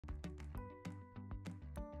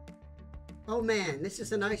Oh man, this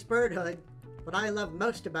is a nice bird hood. What I love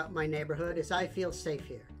most about my neighborhood is I feel safe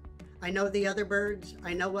here. I know the other birds,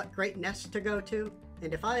 I know what great nests to go to,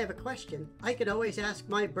 and if I have a question, I can always ask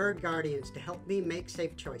my bird guardians to help me make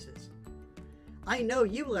safe choices. I know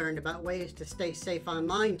you learned about ways to stay safe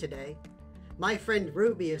online today. My friend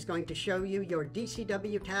Ruby is going to show you your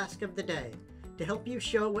DCW task of the day to help you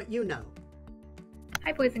show what you know.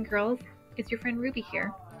 Hi boys and girls, it's your friend Ruby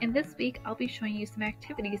here, and this week I'll be showing you some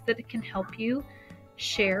activities that can help you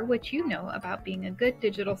share what you know about being a good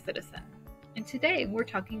digital citizen. And today we're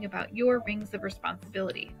talking about your rings of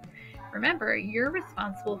responsibility. Remember, you're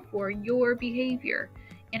responsible for your behavior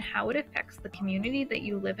and how it affects the community that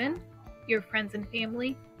you live in, your friends and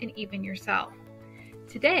family, and even yourself.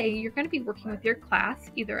 Today, you're going to be working with your class,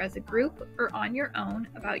 either as a group or on your own,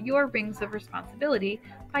 about your rings of responsibility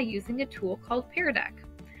by using a tool called Pear Deck.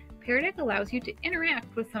 Pear Deck allows you to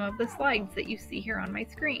interact with some of the slides that you see here on my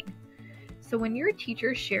screen. So when your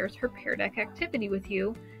teacher shares her Pear Deck activity with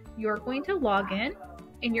you, you're going to log in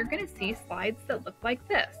and you're going to see slides that look like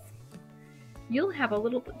this. You'll have a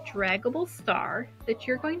little draggable star that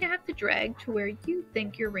you're going to have to drag to where you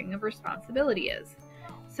think your ring of responsibility is.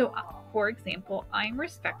 So, for example, I'm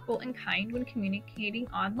respectful and kind when communicating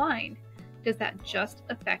online. Does that just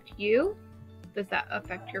affect you? Does that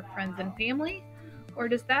affect your friends and family? Or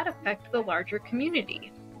does that affect the larger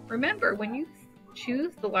community? Remember, when you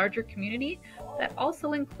choose the larger community, that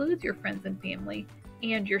also includes your friends and family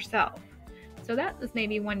and yourself. So that is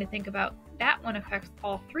maybe one to think about. That one affects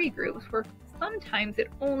all three groups, where sometimes it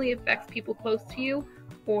only affects people close to you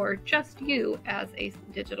or just you as a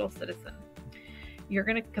digital citizen. You're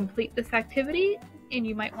going to complete this activity, and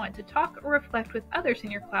you might want to talk or reflect with others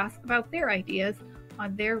in your class about their ideas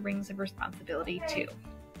on their rings of responsibility too.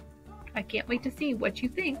 I can't wait to see what you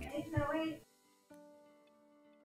think.